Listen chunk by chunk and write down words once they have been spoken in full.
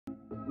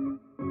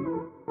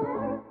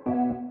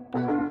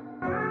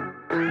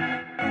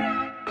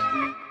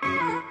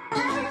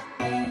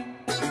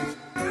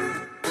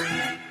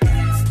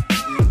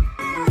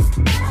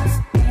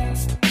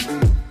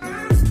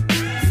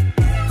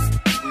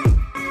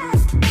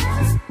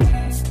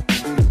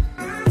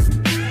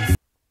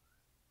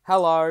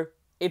Hello,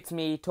 it's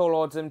me,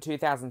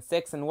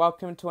 TallLordsm2006, and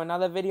welcome to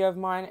another video of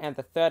mine and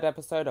the third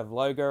episode of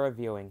Logo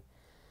Reviewing.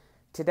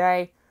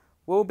 Today,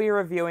 we'll be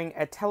reviewing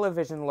a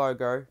television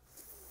logo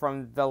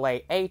from the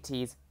late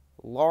 80s,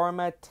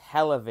 Lorimar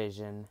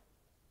Television.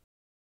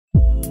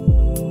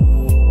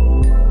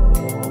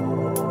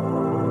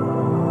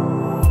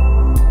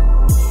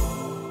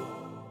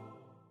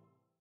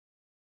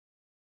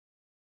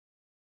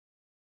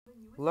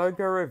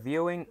 Logo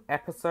Reviewing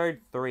Episode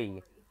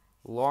 3,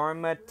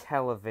 Lorimar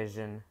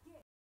Television.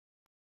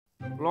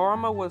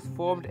 Lorimar was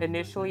formed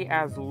initially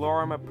as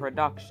Lorimar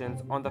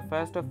Productions on the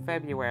 1st of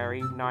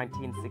February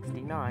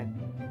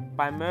 1969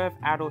 by Merv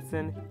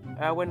Adelson,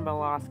 Erwin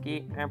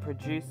Malarski, and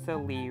producer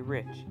Lee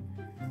Rich,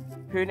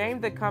 who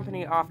named the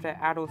company after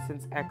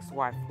Adelson's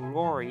ex-wife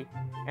Lori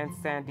and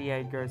San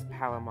Diego's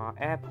Palomar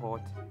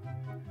Airport.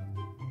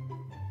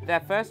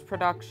 Their first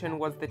production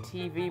was the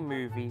TV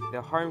movie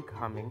The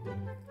Homecoming,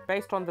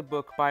 based on the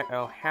book by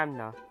Earl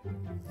Hamner.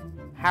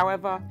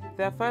 However,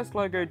 their first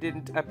logo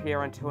didn't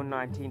appear until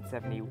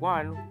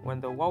 1971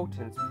 when The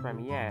Waltons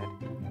premiered.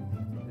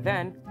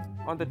 Then,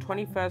 on the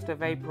 21st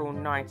of April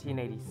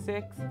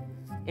 1986,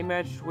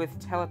 emerged with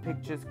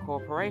Telepictures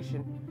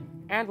Corporation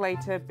and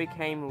later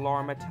became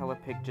Lorimar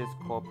Telepictures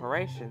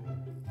Corporation,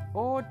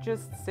 or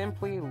just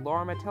simply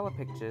Lorimar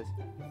Telepictures.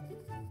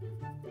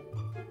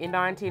 In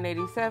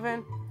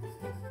 1987,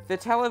 the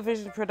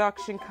television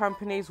production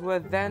companies were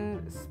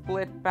then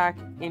split back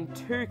in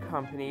two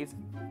companies,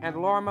 and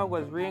Lorimar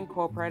was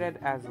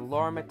reincorporated as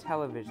Lorimar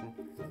Television,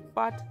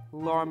 but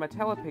Lorimar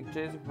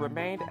Telepictures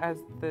remained as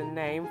the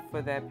name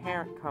for their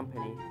parent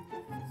company.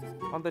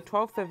 On the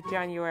 12th of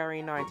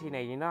January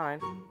 1989,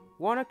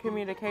 Warner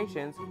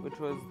Communications, which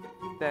was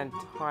then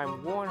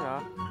Time Warner,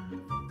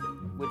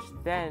 which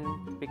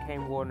then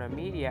became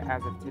WarnerMedia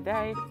as of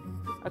today,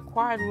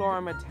 acquired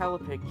Lorimar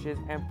Telepictures,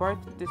 and both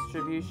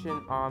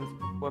distribution arms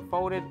were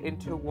folded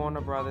into Warner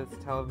Brothers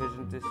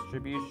Television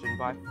Distribution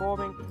by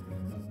forming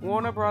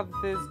Warner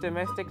Brothers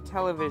Domestic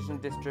Television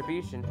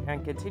Distribution,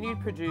 and continued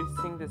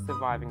producing the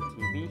surviving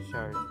TV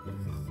shows.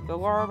 The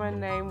Lorimar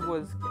name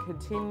was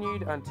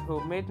continued until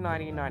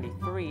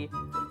mid-1993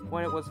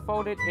 when it was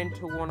folded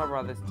into Warner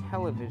Brothers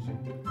Television.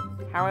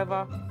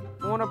 However,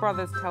 Warner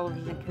Brothers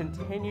Television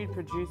continued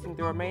producing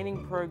the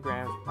remaining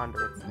programs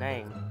under its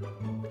name.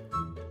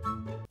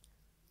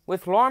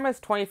 With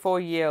Lorimar's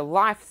 24-year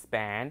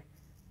lifespan,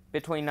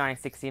 between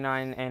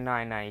 1969 and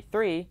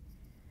 1993,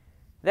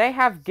 they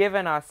have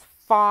given us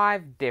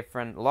 5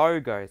 different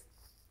logos,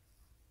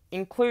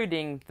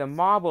 including the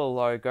Marble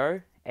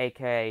logo,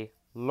 aka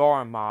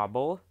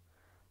Lorimar,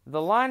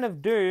 the Line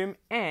of Doom,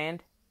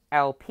 and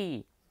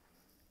LP.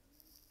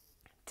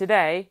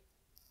 Today,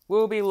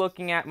 we'll be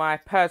looking at my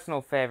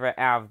personal favorite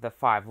out of the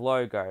 5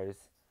 logos,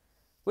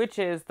 which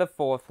is the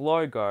 4th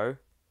logo,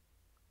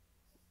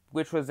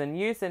 which was in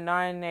use in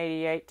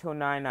 1988 till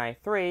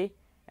 1993,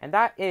 and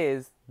that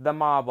is the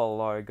Marble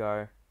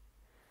logo.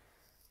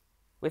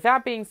 With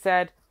that being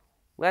said,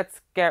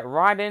 let's get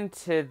right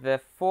into the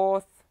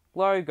 4th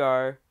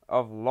logo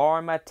of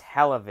Lorimar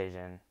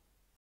Television.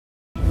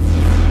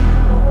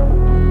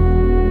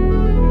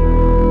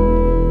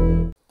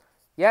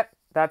 Yep,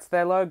 that's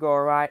their logo,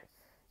 alright.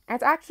 And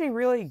it's actually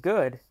really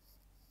good,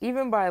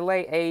 even by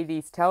late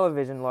 80s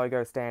television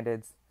logo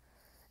standards.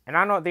 And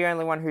I'm not the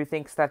only one who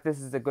thinks that this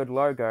is a good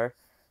logo,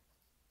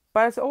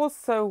 but it's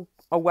also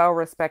a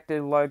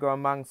well-respected logo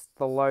amongst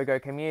the logo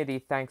community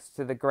thanks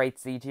to the great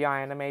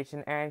CGI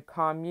animation and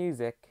calm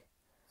music,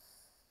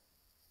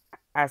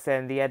 as said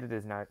in the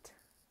editor's note.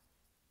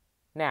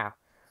 Now,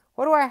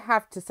 what do I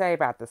have to say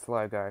about this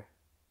logo?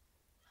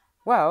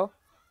 Well,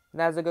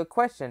 that's a good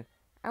question,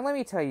 and let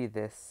me tell you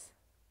this.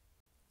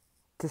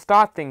 To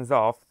start things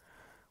off,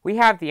 we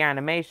have the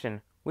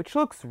animation, which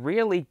looks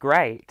really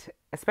great,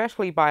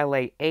 especially by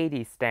late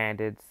 80s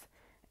standards,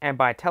 and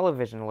by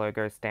television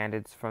logo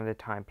standards from the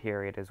time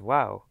period as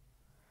well.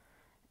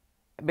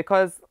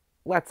 Because,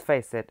 let's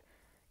face it,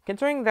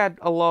 considering that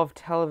a lot of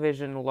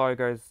television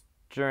logos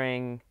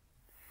during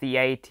the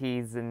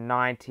 80s and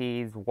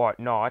 90s,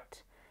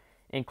 whatnot,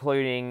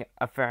 including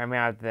a fair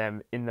amount of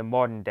them in the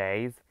modern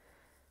days,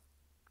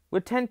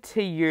 would tend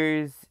to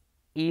use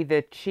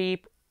either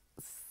cheap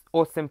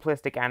or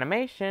simplistic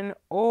animation,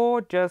 or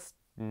just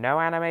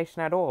no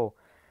animation at all.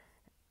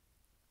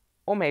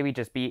 Or maybe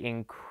just be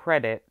in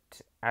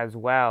credit as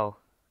well,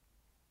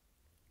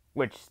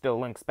 which still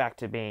links back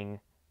to being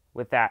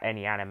without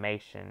any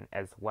animation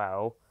as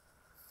well.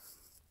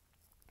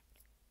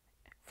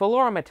 For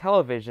Lorimar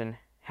Television,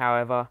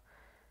 however,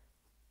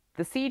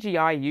 the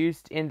CGI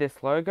used in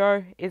this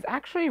logo is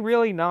actually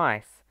really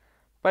nice,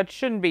 but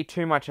shouldn't be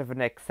too much of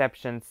an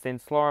exception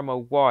since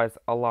Lorimar was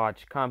a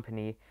large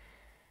company,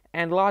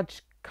 and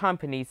large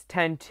companies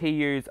tend to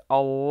use a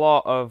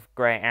lot of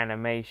great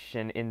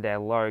animation in their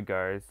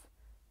logos,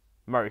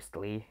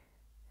 mostly.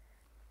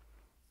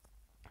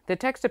 The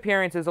text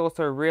appearance is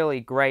also really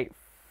great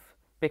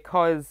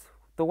because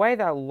the way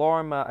that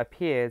Lorimar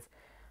appears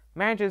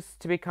manages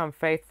to become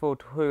faithful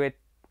to its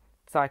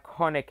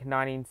iconic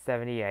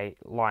 1978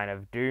 Line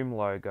of Doom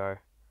logo.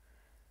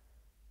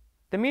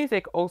 The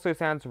music also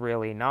sounds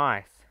really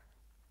nice.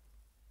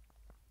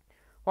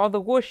 While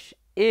the whoosh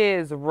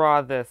is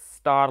rather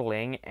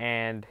startling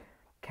and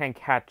can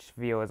catch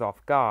viewers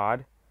off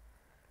guard,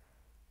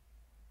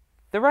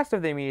 the rest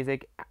of the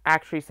music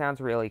actually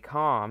sounds really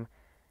calm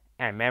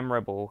and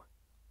memorable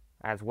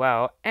as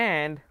well,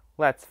 and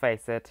let's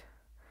face it,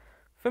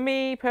 for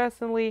me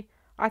personally,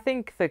 I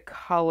think the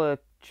color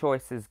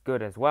choice is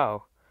good as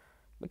well,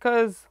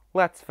 because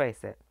let's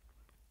face it,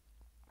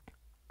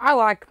 I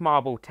like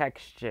marble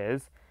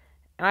textures,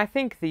 and I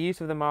think the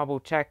use of the marble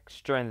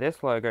texture in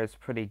this logo is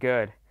pretty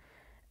good.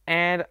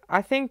 And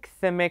I think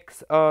the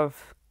mix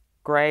of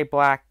grey,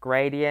 black,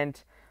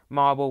 gradient,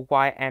 marble,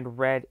 white, and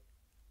red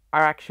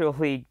are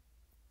actually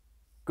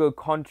good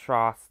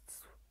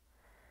contrasts.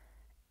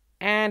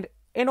 And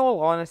in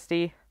all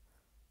honesty,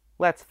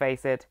 let's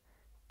face it,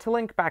 to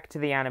link back to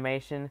the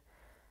animation,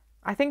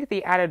 I think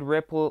the added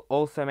ripple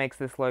also makes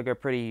this logo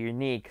pretty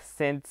unique,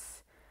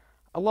 since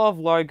a lot of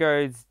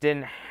logos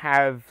didn't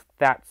have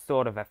that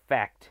sort of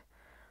effect.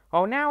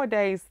 While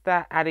nowadays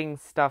they're adding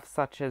stuff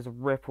such as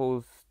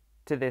ripples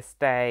to this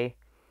day,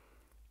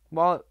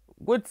 while it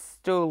would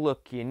still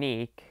look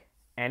unique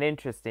and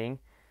interesting,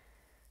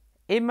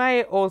 it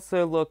may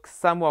also look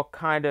somewhat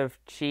kind of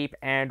cheap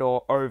and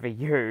or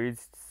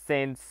overused,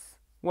 since,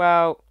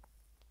 well,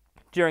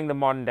 during the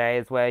modern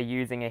days we're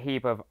using a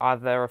heap of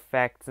other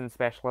effects and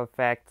special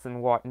effects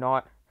and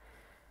whatnot.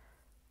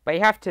 But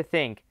you have to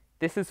think,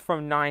 this is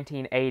from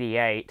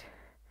 1988,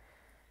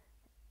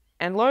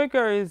 and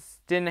logos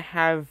didn't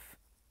have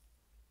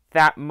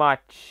that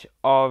much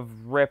of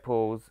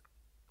ripples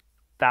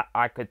that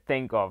I could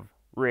think of,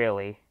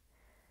 really.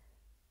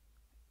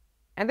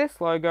 And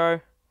this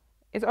logo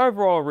is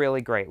overall a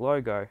really great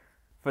logo,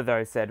 for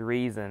those said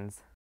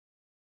reasons.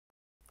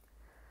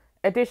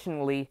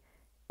 Additionally,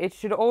 it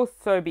should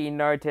also be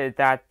noted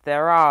that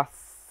there are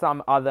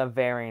some other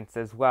variants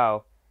as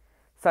well,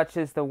 such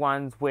as the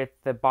ones with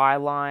the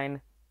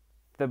byline,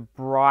 the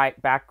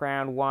bright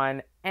background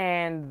one,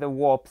 and the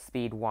warp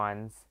speed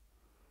ones.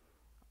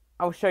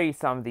 I'll show you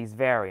some of these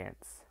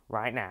variants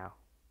right now.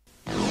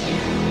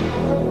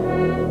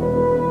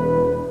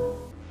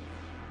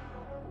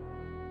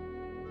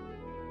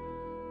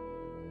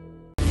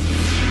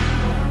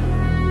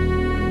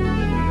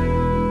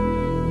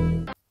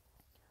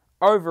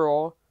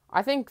 Overall,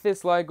 I think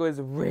this logo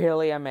is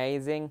really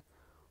amazing,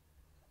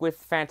 with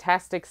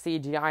fantastic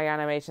CGI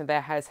animation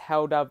that has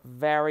held up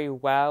very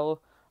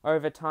well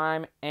over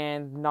time,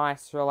 and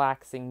nice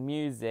relaxing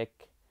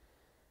music.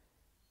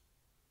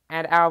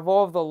 And out of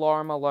all of the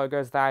Lorimar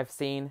logos that I've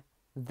seen,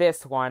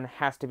 this one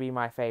has to be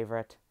my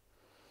favorite.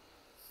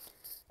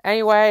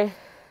 Anyway,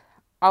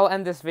 I'll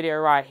end this video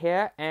right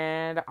here,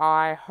 and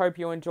I hope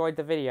you enjoyed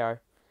the video.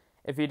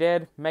 If you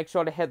did, make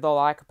sure to hit the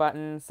like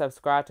button,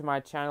 subscribe to my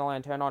channel,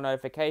 and turn on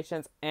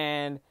notifications,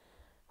 and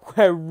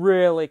we're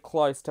really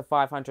close to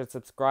 500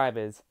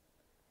 subscribers.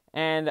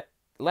 And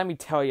let me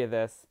tell you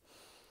this,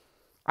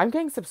 I'm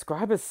getting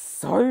subscribers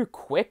so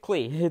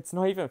quickly, it's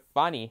not even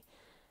funny.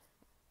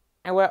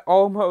 And we're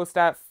almost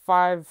at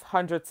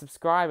 500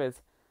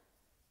 subscribers.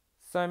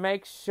 So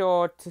make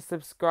sure to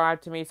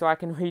subscribe to me so I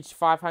can reach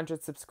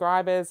 500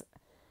 subscribers.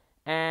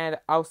 And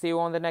I'll see you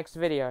on the next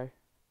video.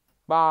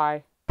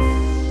 Bye.